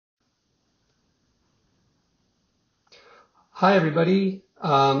Hi, everybody.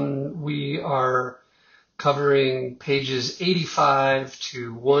 We are covering pages 85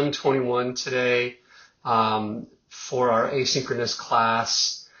 to 121 today for our asynchronous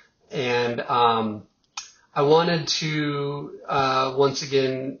class. And I wanted to once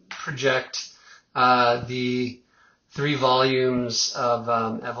again project the 3 volumes of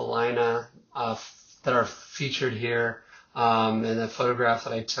Evelina that are featured here in the photograph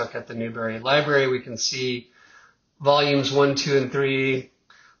that I took at the Newberry Library. We can see volumes 1, 2, and 3,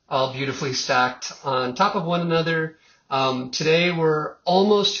 all beautifully stacked on top of one another. Today we're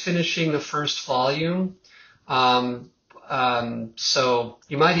almost finishing the first volume. So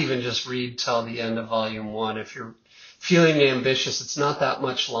you might even just read till the end of volume 1 if you're feeling ambitious. It's not that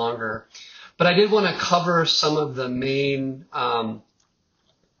much longer. But I did want to cover some of the main,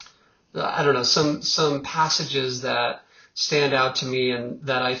 some passages that stand out to me and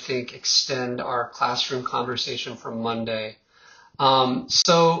that I think extend our classroom conversation from Monday.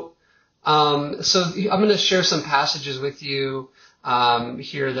 So I'm going to share some passages with you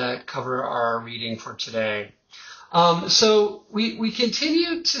here that cover our reading for today. So we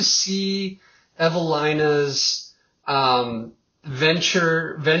continue to see Evelina's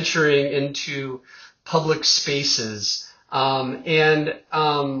venturing into public spaces. And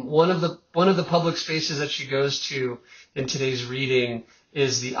one of the public spaces that she goes to in today's reading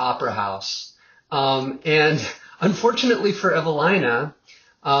is the Opera House. And unfortunately for Evelina,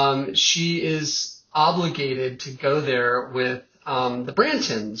 she is obligated to go there with the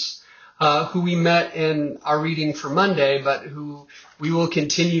Brantons, who we met in our reading for Monday, but who we will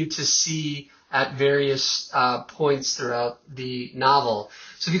continue to see at various points throughout the novel.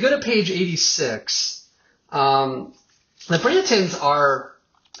 So if you go to page 86, the Brantons are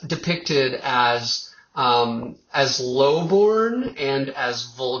depicted as lowborn and as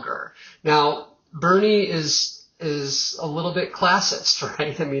vulgar. Now, Bernie is a little bit classist,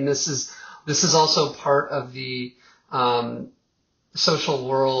 right? I mean, this is also part of the social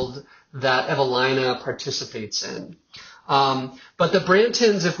world that Evelina participates in. But the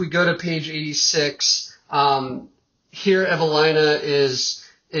Brantons, if we go to page 86, here Evelina is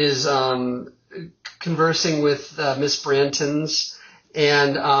conversing with Miss Brantons,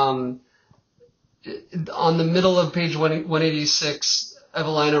 and on the middle of page 186,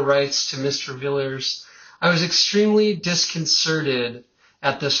 Evelina writes to Mr. Villers, "I was extremely disconcerted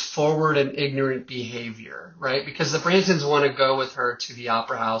at this forward and ignorant behavior," right? Because the Brantons want to go with her to the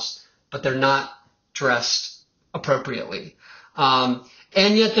Opera House, but they're not dressed appropriately.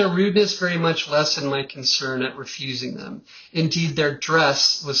 And yet their rudeness very much lessened my concern at refusing them. Indeed, their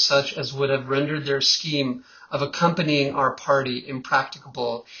dress was such as would have rendered their scheme of accompanying our party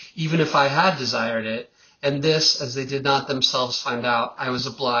impracticable, even if I had desired it, and this, as they did not themselves find out, I was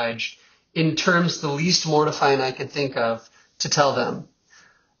obliged, in terms the least mortifying I could think of, to tell them.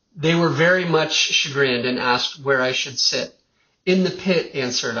 They were very much chagrined and asked where I should sit. "In the pit,"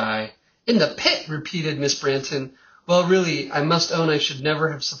 answered I. "In the pit," repeated Miss Branton. "Well, really, I must own I should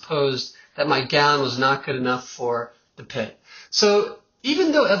never have supposed that my gown was not good enough for the pit." So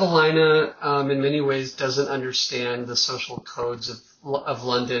even though Evelina in many ways doesn't understand the social codes of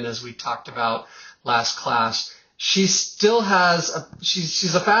London, as we talked about last class, she still has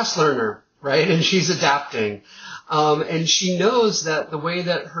she's a fast learner, right? And she's adapting. And she knows that the way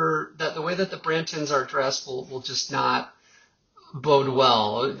that the Brantons are dressed will just not bode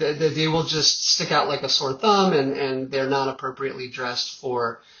well. They will just stick out like a sore thumb, and they're not appropriately dressed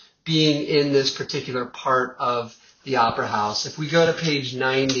for being in this particular part of the Opera House. If we go to page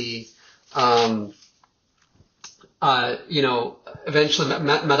 90, eventually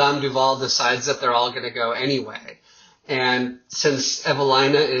Madame Duval decides that they're all going to go anyway. And since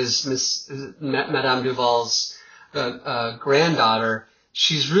Evelina is Madame Duval's granddaughter,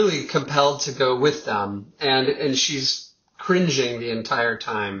 she's really compelled to go with them, and she's cringing the entire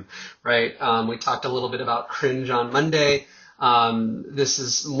time, right? We talked a little bit about cringe on Monday. This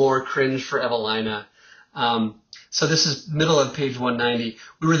is more cringe for Evelina. So this is middle of page 190.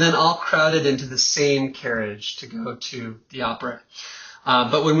 We were then all crowded into the same carriage to go to the opera.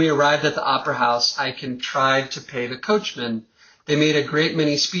 But when we arrived at the Opera House, I contrived to pay the coachman. They made a great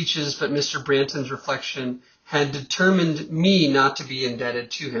many speeches, but Mr. Branton's reflection had determined me not to be indebted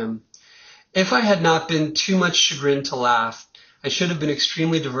to him. If I had not been too much chagrined to laugh, I should have been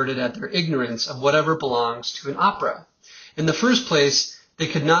extremely diverted at their ignorance of whatever belongs to an opera. In the first place, they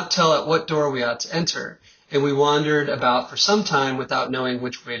could not tell at what door we ought to enter, and we wandered about for some time without knowing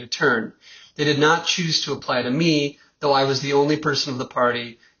which way to turn. They did not choose to apply to me, though I was the only person of the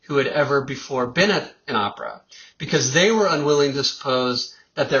party who had ever before been at an opera, because they were unwilling to suppose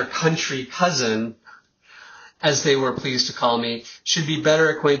that their country cousin as they were pleased to call me, should be better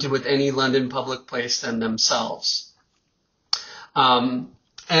acquainted with any London public place than themselves.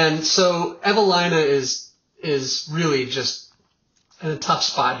 And so Evelina is really just in a tough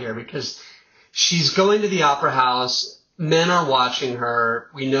spot here because she's going to the opera house. Men are watching her.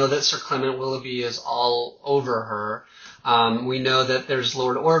 We know that Sir Clement Willoughby is all over her. We know that there's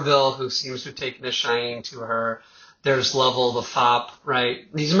Lord Orville, who seems to have taken a shining to her. There's Lovell the fop, right?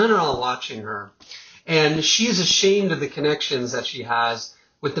 These men are all watching her. And she is ashamed of the connections that she has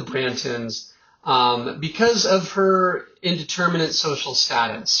with the Brantons because of her indeterminate social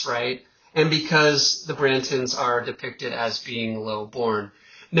status, right? And because the Brantons are depicted as being low-born.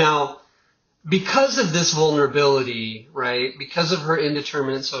 Now, because of this vulnerability, right, because of her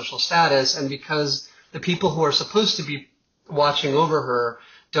indeterminate social status, and because the people who are supposed to be watching over her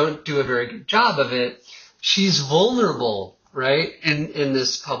don't do a very good job of it, she's vulnerable, right, in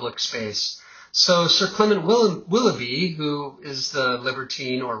this public space. So Sir Clement Willoughby, who is the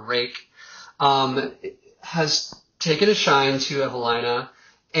libertine or rake, has taken a shine to Evelina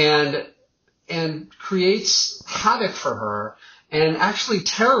and creates havoc for her and actually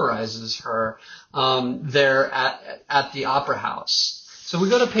terrorizes her there at the opera house. So we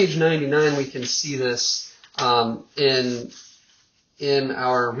go to page 99, we can see this in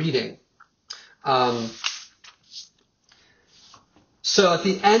our reading. So at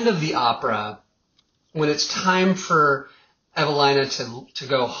the end of the opera, when it's time for Evelina to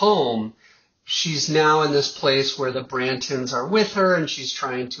go home, she's now in this place where the Brantons are with her and she's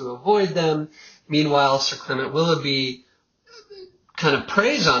trying to avoid them. Meanwhile, Sir Clement Willoughby kind of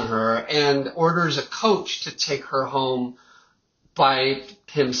preys on her and orders a coach to take her home by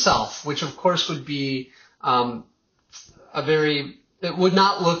himself, which of course would be it would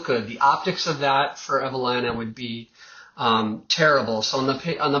not look good. The optics of that for Evelina would be terrible. So on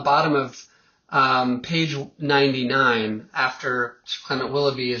the bottom of page 99, after Sir Clement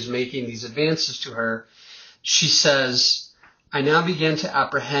Willoughby is making these advances to her, she says, "I now began to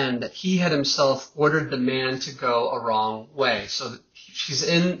apprehend that he had himself ordered the man to go a wrong way." So she's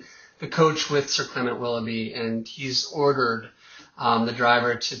in the coach with Sir Clement Willoughby, and he's ordered the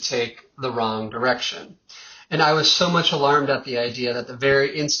driver to take the wrong direction. And I was so much alarmed at the idea that the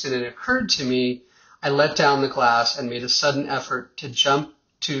very instant it occurred to me, I let down the glass and made a sudden effort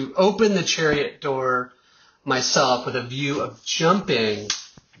to open the chariot door myself with a view of jumping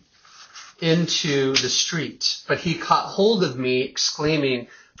into the street. But he caught hold of me, exclaiming,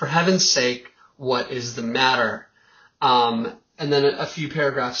 "For heaven's sake, what is the matter?" And then a few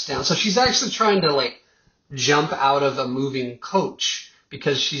paragraphs down. So she's actually trying to jump out of a moving coach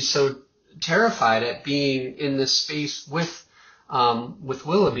because she's so terrified at being in this space with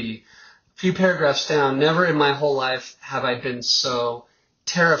Willoughby. A few paragraphs down, "Never in my whole life have I been so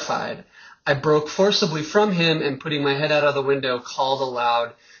terrified. I broke forcibly from him and putting my head out of the window called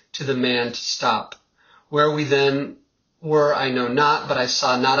aloud to the man to stop. Where we then were I know not, but I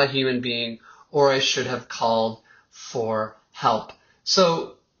saw not a human being, or I should have called for help."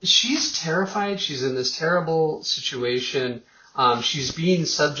 So she's terrified. She's in this terrible situation. She's being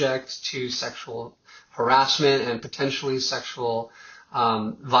subject to sexual harassment and potentially sexual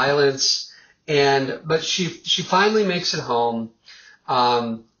violence. But she finally makes it home.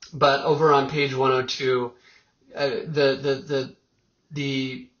 But over on page 102,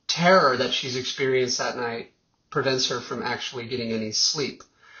 the terror that she's experienced that night prevents her from actually getting any sleep.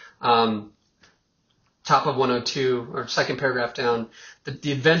 Top of 102, or second paragraph down,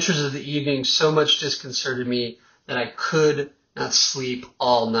 the adventures of the evening so much disconcerted me that I could not sleep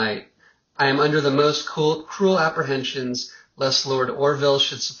all night. I am under the most cruel apprehensions lest Lord Orville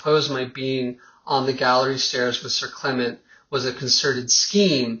should suppose my being on the gallery stairs with Sir Clement was a concerted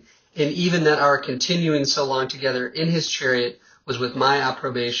scheme, and even that our continuing so long together in his chariot was with my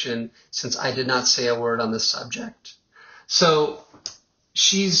approbation, since I did not say a word on the subject. So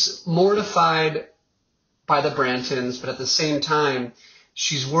she's mortified by the Brantons, but at the same time,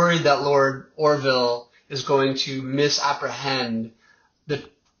 she's worried that Lord Orville is going to misapprehend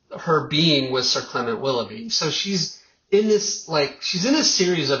her being with Sir Clement Willoughby. So she's in this, she's in a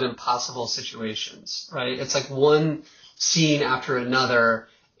series of impossible situations, right? It's like one scene after another.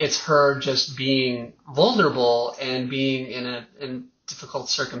 It's her just being vulnerable and being in difficult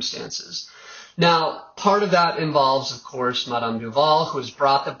circumstances. Now, part of that involves, of course, Madame Duval, who has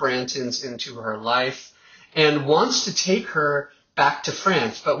brought the Brantons into her life and wants to take her back to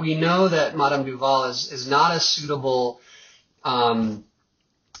France. But we know that Madame Duval is not a suitable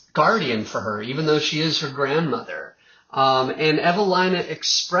guardian for her, even though she is her grandmother. And Evelina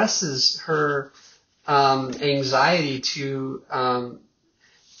expresses her anxiety to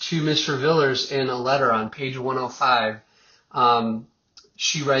to Mr. Villers in a letter on page 105.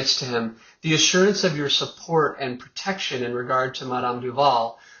 She writes to him, "The assurance of your support and protection in regard to Madame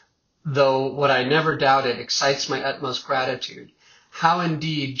Duval, though what I never doubted, excites my utmost gratitude. How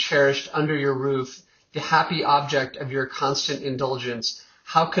indeed, cherished under your roof, the happy object of your constant indulgence,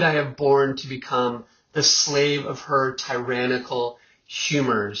 how could I have borne to become the slave of her tyrannical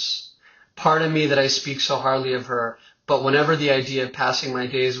humors? Pardon me that I speak so hardly of her, but whenever the idea of passing my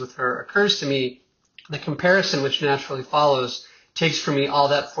days with her occurs to me, the comparison which naturally follows takes from me all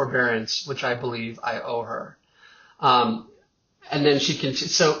that forbearance which I believe I owe her." And then she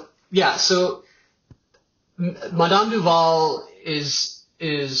continues. So Madame Duval is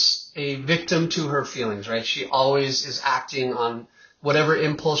a victim to her feelings, right? She always is acting on whatever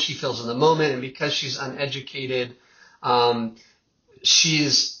impulse she feels in the moment, and because she's uneducated,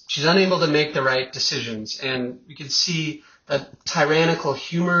 she's unable to make the right decisions. And you can see that tyrannical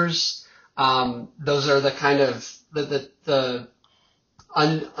humors, those are the kind of the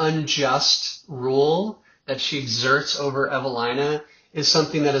unjust rule that she exerts over Evelina is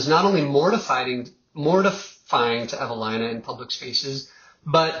something that is not only mortifying to Evelina in public spaces,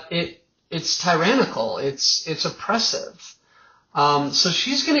 but it's tyrannical, it's oppressive. So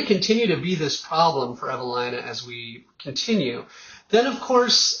she's going to continue to be this problem for Evelina as we continue. Then, of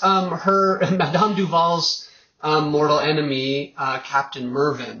course, Madame Duval's mortal enemy, Captain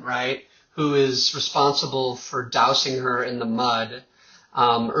Mervyn, right, who is responsible for dousing her in the mud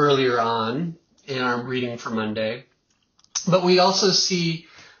earlier on in our reading for Monday. But we also see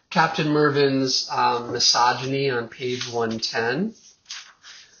Captain Mervyn's misogyny on page 110.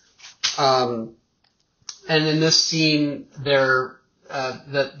 And in this scene, the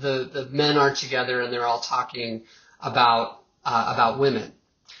men are together and they're all talking about women.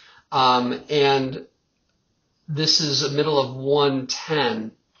 And this is the middle of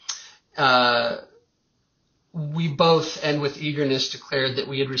 110. We both, and with eagerness, declared that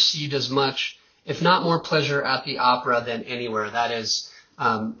we had received as much, if not more pleasure at the opera than anywhere. That is,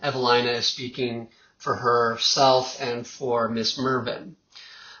 Evelina is speaking for herself and for Miss Mervyn.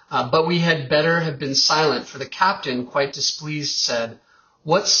 But we had better have been silent, for the captain, quite displeased, said,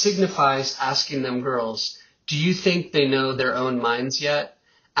 "What signifies asking them girls? Do you think they know their own minds yet?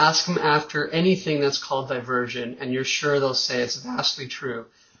 Ask them after anything that's called diversion, and you're sure they'll say it's vastly true.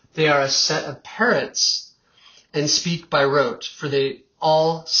 They are a set of parrots and speak by rote, for they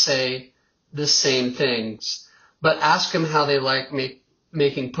all say the same things. But ask them how they like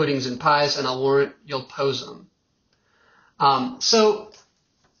making puddings and pies, and I'll warrant you'll pose them." So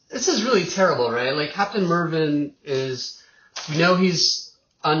this is really terrible, right? Like, Captain Mervyn we know he's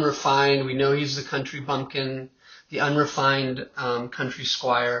unrefined. We know he's the country bumpkin, the unrefined country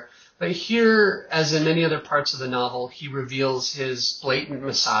squire. But here, as in many other parts of the novel, he reveals his blatant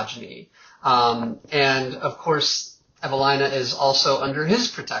misogyny. And, of course, Evelina is also under his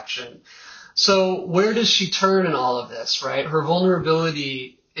protection. So where does she turn in all of this, right? Her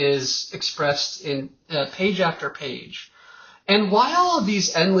vulnerability is expressed in page after page. And why all of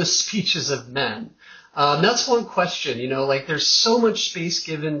these endless speeches of men? That's one question, like there's so much space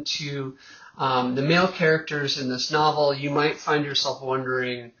given to the male characters in this novel. You might find yourself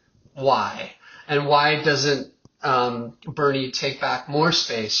wondering why. And why doesn't Bernie take back more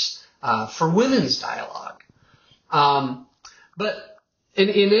space for women's dialogue? But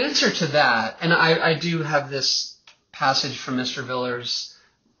in answer to that, and I do have this passage from Mr. Villers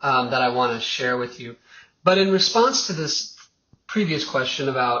that I want to share with you. But in response to this previous question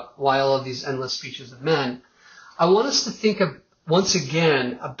about why all of these endless speeches of men, I want us to think of once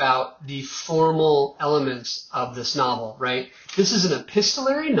again about the formal elements of this novel, right? This is an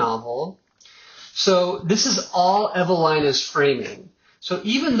epistolary novel, so this is all Evelina's framing. So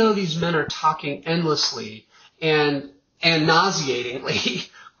even though these men are talking endlessly and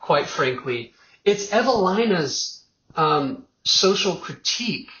nauseatingly, quite frankly, it's Evelina's social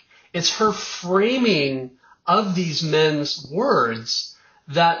critique. It's her framing of these men's words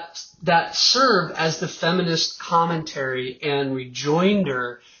that serve as the feminist commentary and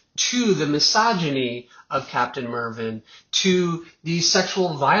rejoinder to the misogyny of Captain Mervyn, to the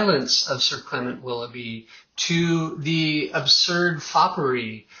sexual violence of Sir Clement Willoughby, to the absurd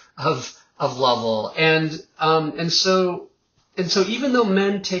foppery of Lovell. And so even though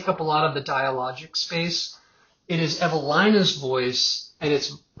men take up a lot of the dialogic space, it is Evelina's voice, and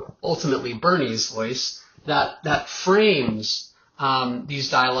it's ultimately Bernie's voice, that frames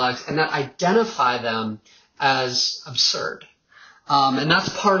these dialogues and that identify them as absurd. And that's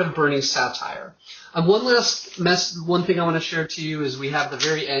part of Bernie's satire. One thing I want to share to you is we have the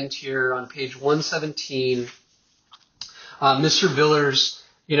very end here on page 117. Mr. Villers,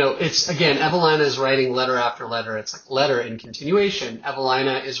 it's, again, Evelina is writing letter after letter. It's like letter in continuation.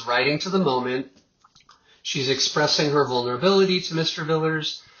 Evelina is writing to the moment. She's expressing her vulnerability to Mr.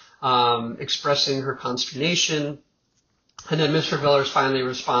 Villers, expressing her consternation. And then Mr. Villers finally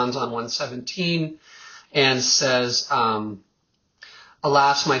responds on 117 and says,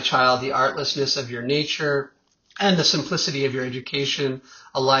 alas, my child, the artlessness of your nature and the simplicity of your education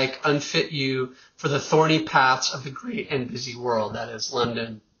alike unfit you for the thorny paths of the great and busy world, that is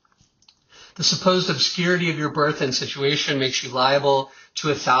London. The supposed obscurity of your birth and situation makes you liable to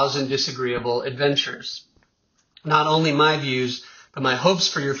 1,000 disagreeable adventures. Not only my views, but my hopes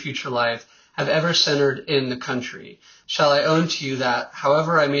for your future life have ever centered in the country. Shall I own to you that,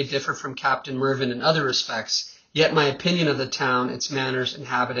 however I may differ from Captain Mervyn in other respects, yet my opinion of the town, its manners,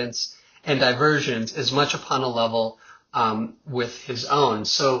 inhabitants, and diversions is much upon a level with his own.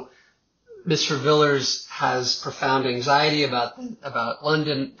 So Mr. Villers has profound anxiety about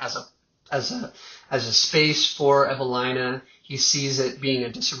London as a space for Evelina. He sees it being a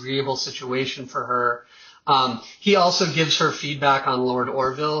disagreeable situation for her. He also gives her feedback on Lord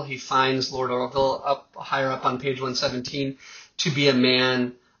Orville. He finds Lord Orville higher up on page 117 to be a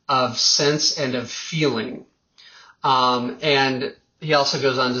man of sense and of feeling. And he also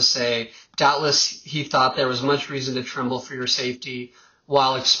goes on to say, doubtless he thought there was much reason to tremble for your safety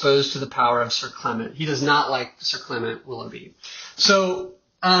while exposed to the power of Sir Clement. He does not like Sir Clement Willoughby. So,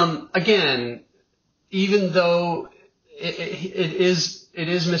 again, even though it is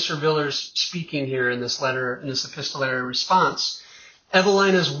Mr. Villers speaking here in this letter, in this epistolary response,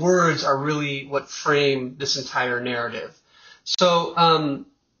 Evelina's words are really what frame this entire narrative. So,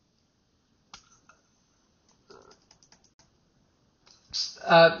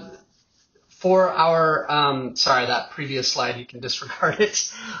 for our, sorry, that previous slide, you can disregard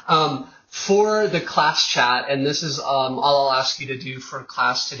it. For the class chat, and this is all I'll ask you to do for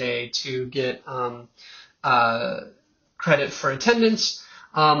class today to get credit for attendance,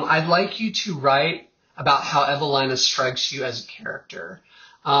 I'd like you to write about how Evelina strikes you as a character.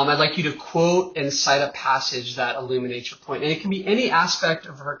 I'd like you to quote and cite a passage that illuminates your point. And it can be any aspect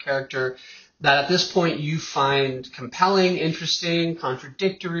of her character that at this point you find compelling, interesting,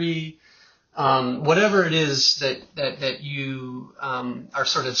 contradictory, whatever it is that you are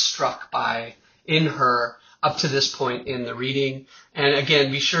sort of struck by in her up to this point in the reading. And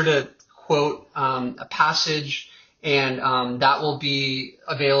again, be sure to quote a passage, and that will be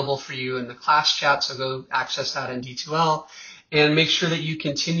available for you in the class chat, so go access that in D2L. And make sure that you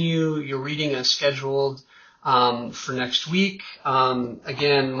continue your reading as scheduled for next week.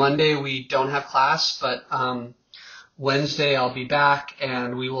 Again, Monday we don't have class, but Wednesday I'll be back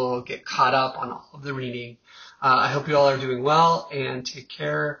and we will get caught up on all of the reading. I hope you all are doing well and take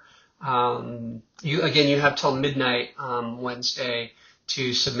care. You have till midnight Wednesday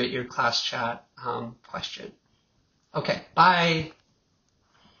to submit your class chat question. Okay, bye.